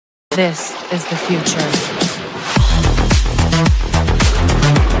This is the future.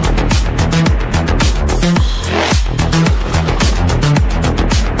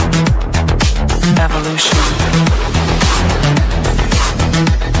 Evolution.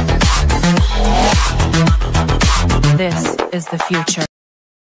 This is the future.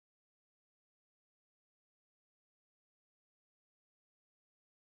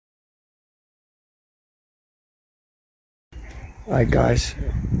 Hi guys,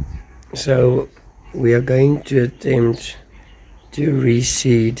 so we are going to attempt to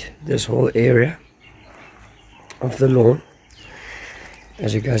reseed this whole area of the lawn.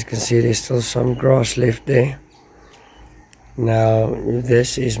 As you guys can see, there's still some grass left there. Now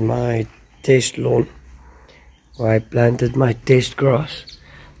this is my test lawn where I planted my test grass,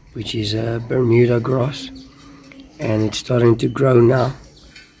 which is a Bermuda grass, and it's starting to grow now.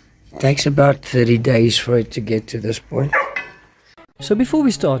 It takes about 30 days for it to get to this point. So before we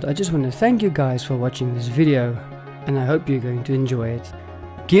start, I just want to thank you guys for watching this video, and I hope you're going to enjoy it.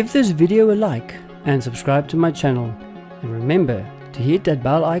 Give this video a like and subscribe to my channel, and remember to hit that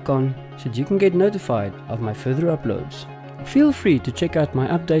bell icon so that you can get notified of my further uploads. Feel free to check out my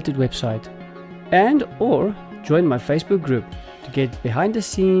updated website and or join my Facebook group to get behind the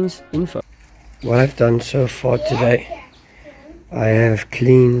scenes info. What I've done so far today, I have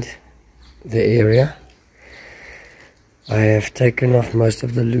cleaned the area. I have taken off most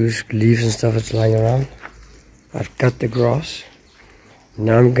of the loose leaves and stuff that's lying around. I've cut the grass.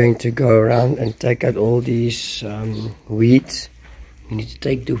 Now I'm going to go around and take out all these weeds. We need to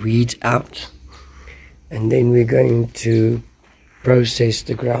take the weeds out, and then we're going to process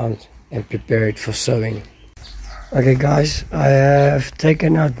the ground and prepare it for sowing. Okay guys, I have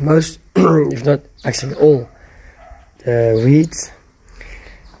taken out most, if not actually all, the weeds.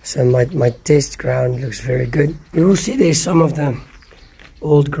 So my test ground looks very good. You will see there's some of the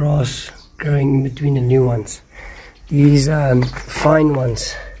old grass growing in between the new ones. These fine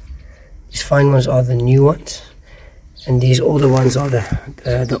ones are the new ones, and these older ones are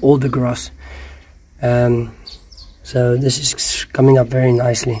the older grass. So this is coming up very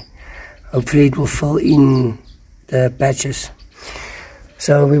nicely. Hopefully it will fill in the patches.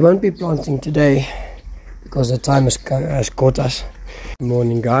 So we won't be planting today because the time has caught us. Good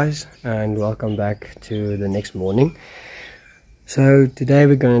morning guys, and welcome back to the next morning. So today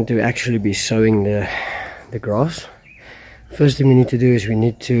we're going to actually be sowing the grass. First thing we need to do is we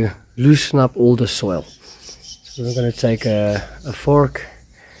need to loosen up all the soil. So we're going to take a fork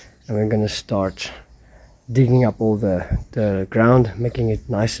and we're going to start digging up all the ground, making it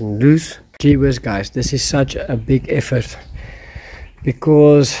nice and loose. Gee whiz guys, this is such a big effort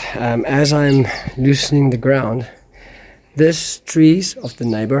because as I'm loosening the ground, these trees of the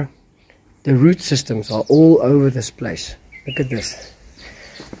neighbor, the root systems are all over this place. Look at this.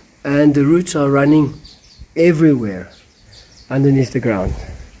 And the roots are running everywhere underneath the ground.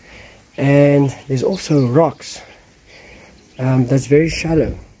 And there's also rocks that's very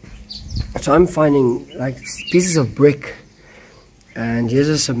shallow. So I'm finding like pieces of brick, and here's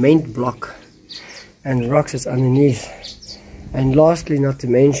a cement block and rocks that's underneath. And lastly, not to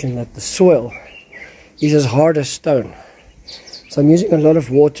mention that the soil is as hard as stone. So I'm using a lot of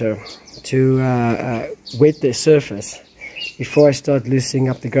water to wet the surface before I start loosening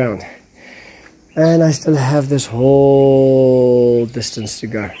up the ground. And I still have this whole distance to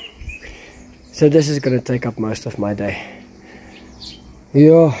go. So this is going to take up most of my day.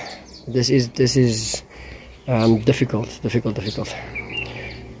 Yeah, this is difficult.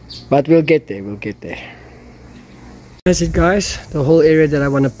 But we'll get there. That's it guys, the whole area that I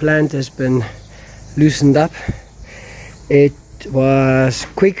want to plant has been loosened up. It was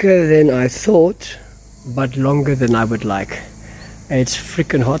quicker than I thought, but longer than I would like. It's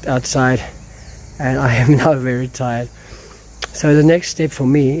freaking hot outside and I am now very tired. So the next step for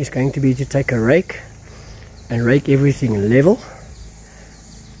me is going to be to take a rake and rake everything level,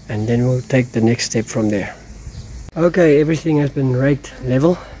 and then we'll take the next step from there. Okay, everything has been raked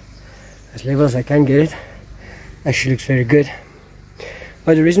level as I can get it. Actually looks very good.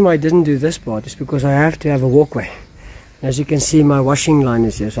 But the reason why I didn't do this part is because I have to have a walkway. As you can see, my washing line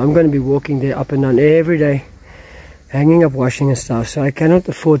is here, so I'm going to be walking there up and down every day, hanging up washing and stuff. So I cannot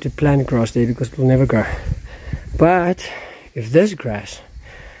afford to plant grass there because it will never grow. But if this grass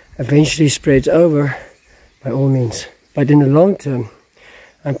eventually spreads over, by all means. But in the long term,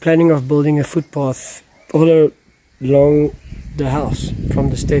 I'm planning of building a footpath all along the house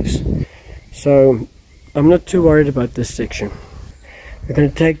from the steps. So I'm not too worried about this section. We're going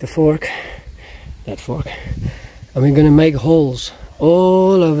to take that fork, and we're going to make holes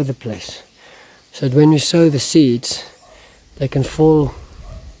all over the place so that when we sow the seeds, they can fall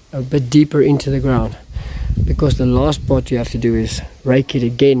a bit deeper into the ground, because the last part you have to do is rake it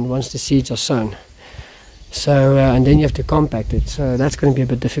again once the seeds are sown. So and then you have to compact it, so that's going to be a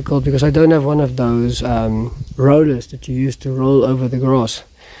bit difficult because I don't have one of those rollers that you use to roll over the grass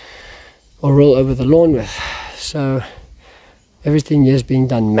or roll over the lawn with. So everything is being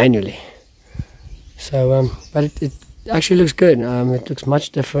done manually. So but it actually looks good. It looks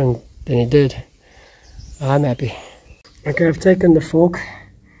much different than it did. I'm happy. Okay, I've taken the fork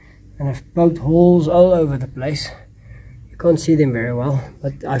and I've poked holes all over the place. You can't see them very well,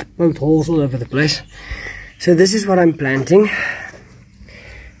 but I've poked holes all over the place. So this is what I'm planting.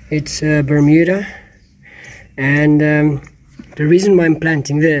 It's Bermuda, and the reason why I'm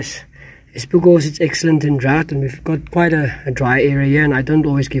planting this is because it's excellent in drought, and we've got quite a dry area here, and I don't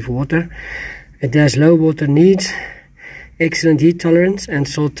always give water. It has low water needs, excellent heat tolerance and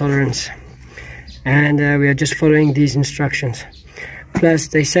salt tolerance, and we are just following these instructions. Plus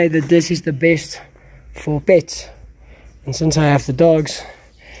they say that this is the best for pets, and since I have the dogs,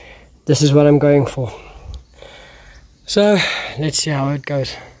 this is what I'm going for. So let's see how it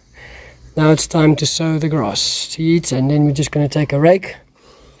goes. Now it's time to sow the grass seeds, and then we're just going to take a rake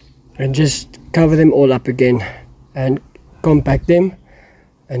and just cover them all up again and compact them,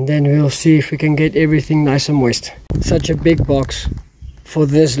 and then we'll see if we can get everything nice and moist. Such a big box for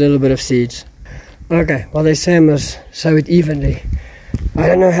this little bit of seeds. Okay, well they say I must sow it evenly. I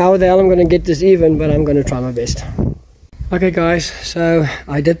don't know how the hell I'm going to get this even, but I'm going to try my best. Okay guys, so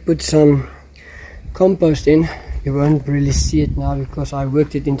I did put some compost in. You won't really see it now because I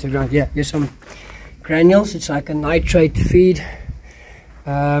worked it into the ground. Yeah, here's some granules. It's like a nitrate feed.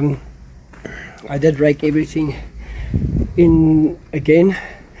 I did rake everything in again.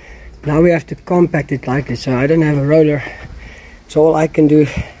 Now we have to compact it like this. So I don't have a roller, so all I can do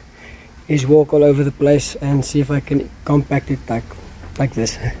is walk all over the place and see if I can compact it like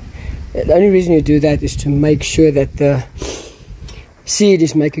this. The only reason you do that is to make sure that the seed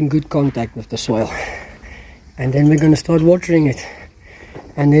is making good contact with the soil. And then we're going to start watering it,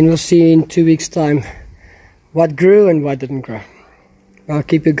 and then we'll see in 2 weeks time what grew and what didn't grow. I'll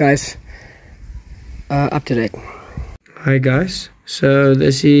keep you guys up to date. Hi guys, so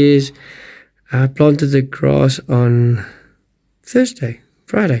this is I planted the grass on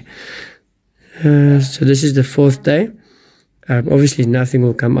Friday. So this is the 4th day. Obviously nothing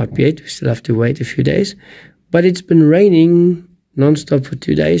will come up yet, we still have to wait a few days, but it's been raining non-stop for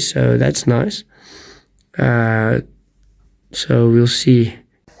 2 days, so that's nice. So we'll see.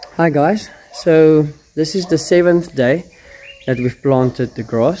 Hi guys, so this is the 7th day that we've planted the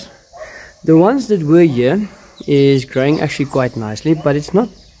grass. The ones that were here is growing actually quite nicely, but it's not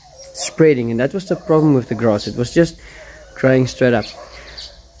spreading, and that was the problem with the grass. It was just growing straight up.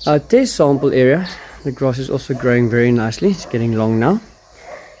 Our test sample area, the grass is also growing very nicely. It's getting long now,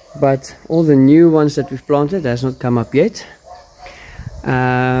 but all the new ones that we've planted has not come up yet.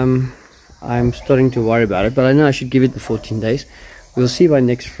 I'm starting to worry about it, but I know I should give it the 14 days. We'll see by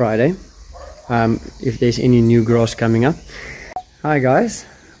next Friday if there's any new grass coming up. Hi guys,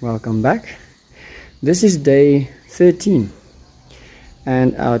 welcome back. This is day 13,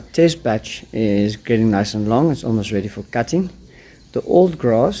 and our test batch is getting nice and long. It's almost ready for cutting. The old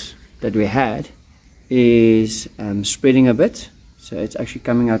grass that we had is spreading a bit, so it's actually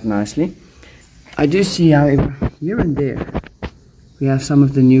coming out nicely. I do see, however, here and there we have some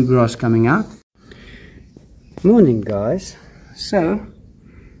of the new grass coming out. Morning guys, so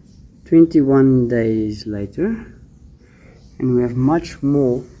 21 days later, and we have much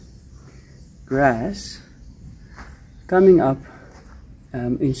more grass coming up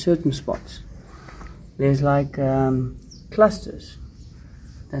in certain spots. There's like clusters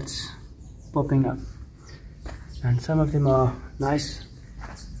that's popping up, and some of them are nice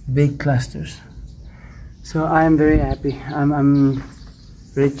big clusters. So I am very happy. I'm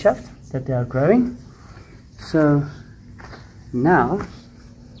very chuffed that they are growing. So now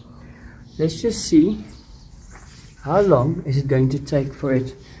let's just see how long is it going to take for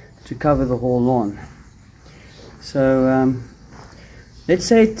it to cover the whole lawn. So let's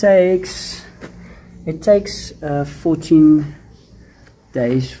say it takes 14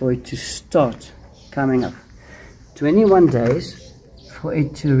 days for it to start coming up. 21 days for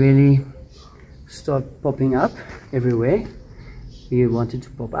it to really start popping up everywhere you want it to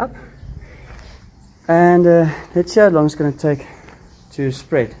pop up. And let's see how long it's going to take to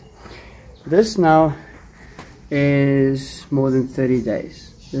spread. This now is more than 30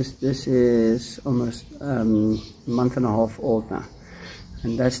 days. This is almost a month and a half old now,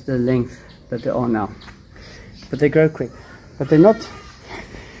 and that's the length that they are now. But they grow quick, but they're not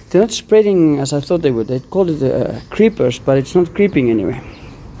spreading as I thought they would. They called it creepers, but it's not creeping anyway.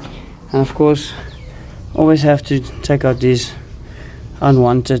 And of course, always have to take out these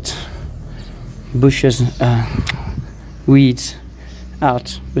unwanted bushes, weeds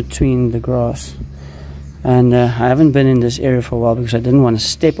out between the grass. And I haven't been in this area for a while because I didn't want to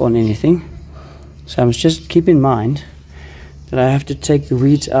step on anything. So I must just keep in mind that I have to take the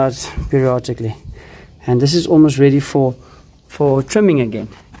weeds out periodically. And this is almost ready for trimming again.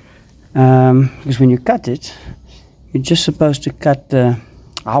 Because when you cut it, you're just supposed to cut the...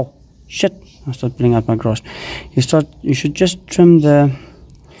 Ow! Shit! I start pulling out my grass. You should just trim the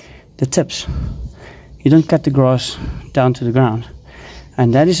tips. You don't cut the grass down to the ground.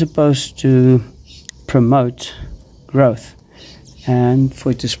 And that is supposed to promote growth and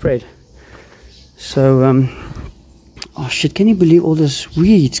for it to spread. So oh shit, can you believe all this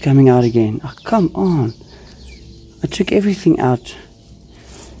weeds coming out again? Oh, come on. I took everything out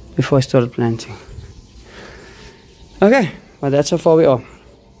before I started planting. Okay, well, that's how far we are.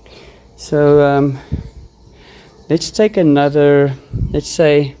 So let's take another, let's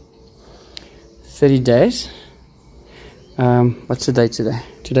say 30 days. What's the date today?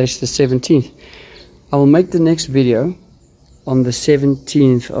 Today's the 17th. I will make the next video on the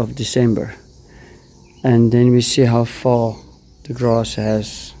 17th of December, and then we see how far the grass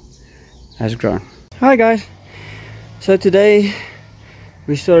has grown. Hi guys, so today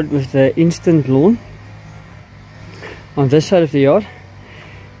we started with the instant lawn on this side of the yard.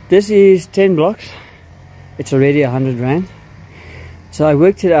 This is 10 blocks. It's already 100 rand. So I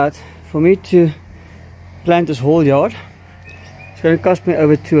worked it out. For me to plant this whole yard, it's going to cost me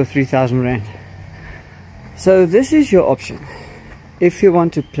over 2,000 or 3,000 rand. So this is your option. If you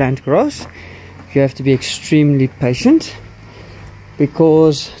want to plant grass, you have to be extremely patient,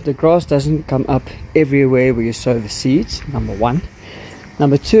 because the grass doesn't come up everywhere where you sow the seeds, number one.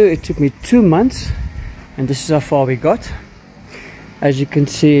 Number two, it took me 2 months, and this is how far we got. As you can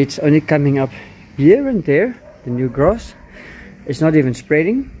see, it's only coming up here and there, the new grass. It's not even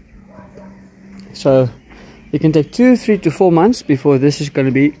spreading. So it can take 2, 3 to 4 months before this is going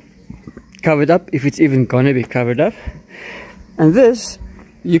to be covered up, if it's even going to be covered up. And this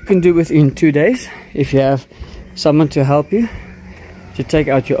you can do within 2 days if you have someone to help you to take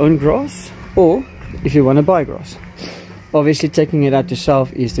out your own grass, or if you want to buy grass. Obviously taking it out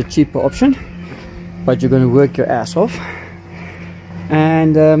yourself is the cheaper option, but you're going to work your ass off.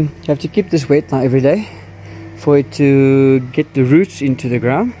 And you have to keep this wet now every day for it to get the roots into the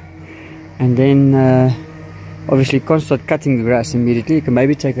ground. And then obviously you can't start cutting the grass immediately. You can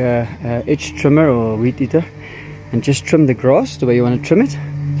maybe take a edge trimmer or a weed eater and just trim the grass the way you want to trim it.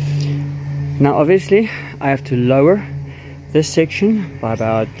 Now obviously I have to lower this section by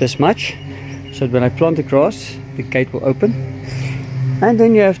about this much, so that when I plant the grass, the gate will open. And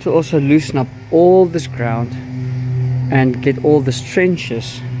then you have to also loosen up all this ground and get all the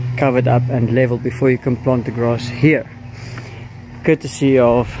trenches covered up and leveled before you can plant the grass here, courtesy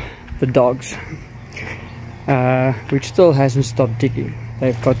of the dogs, which still hasn't stopped digging.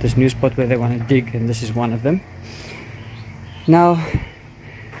 They've got this new spot where they want to dig, and this is one of them. Now,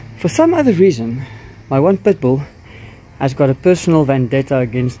 for some other reason, my one pit bull has got a personal vendetta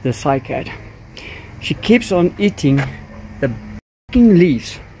against the cycad. She keeps on eating the f***ing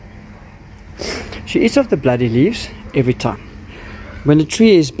leaves. She eats off the bloody leaves every time. When the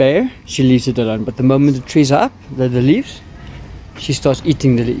tree is bare, she leaves it alone, but the moment the trees are up, the leaves, she starts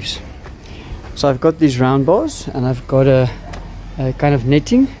eating the leaves. So I've got these round bars, and I've got a kind of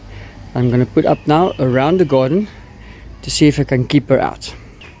netting I'm going to put up now around the garden to see if I can keep her out.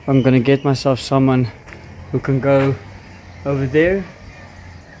 I'm going to get myself someone who can go over there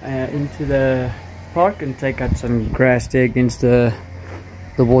into the park and take out some grass there against the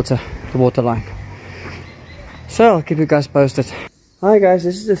water line. So I'll keep you guys posted. Hi guys,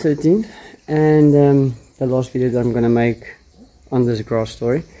 this is the 13th and the last video that I'm going to make on this grass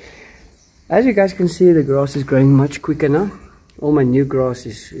story. As you guys can see, the grass is growing much quicker now. All my new grass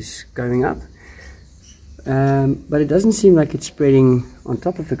is going up, but it doesn't seem like it's spreading on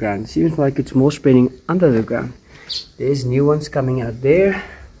top of the ground. It seems like it's more spreading under the ground. There's new ones coming out there.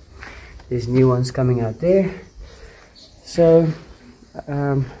 There's new ones coming out there. So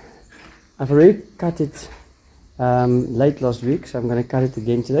I've already cut it late last week, so I'm going to cut it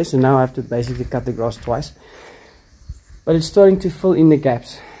again today. So now I have to basically cut the grass twice, but it's starting to fill in the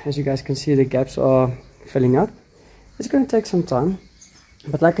gaps. As you guys can see, the gaps are filling up. It's going to take some time,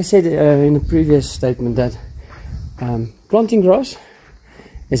 but like I said in the previous statement, that planting grass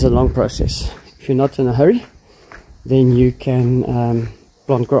is a long process. If you're not in a hurry, then you can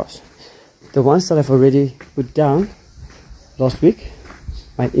plant grass. The ones that I've already put down last week,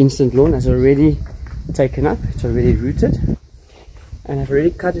 my instant lawn has already taken up, it's already rooted, and I've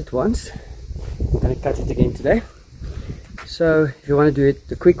already cut it once. I'm going to cut it again today. So if you want to do it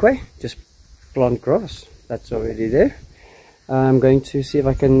the quick way, just plant grass. That's already there. I'm going to see if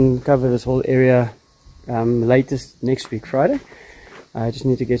I can cover this whole area latest next week Friday. I just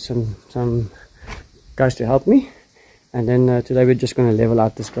need to get some guys to help me, and then today we're just going to level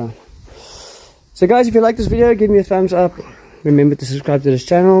out this ground. So guys, if you like this video, give me a thumbs up. Remember to subscribe to this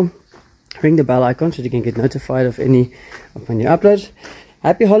channel, ring the bell icon so you can get notified of any of my new uploads.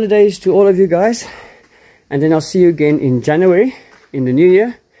 Happy holidays to all of you guys, and then I'll see you again in January in the new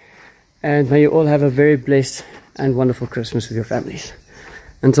year, and may you all have a very blessed and wonderful Christmas with your families.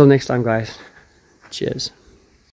 Until next time guys, cheers.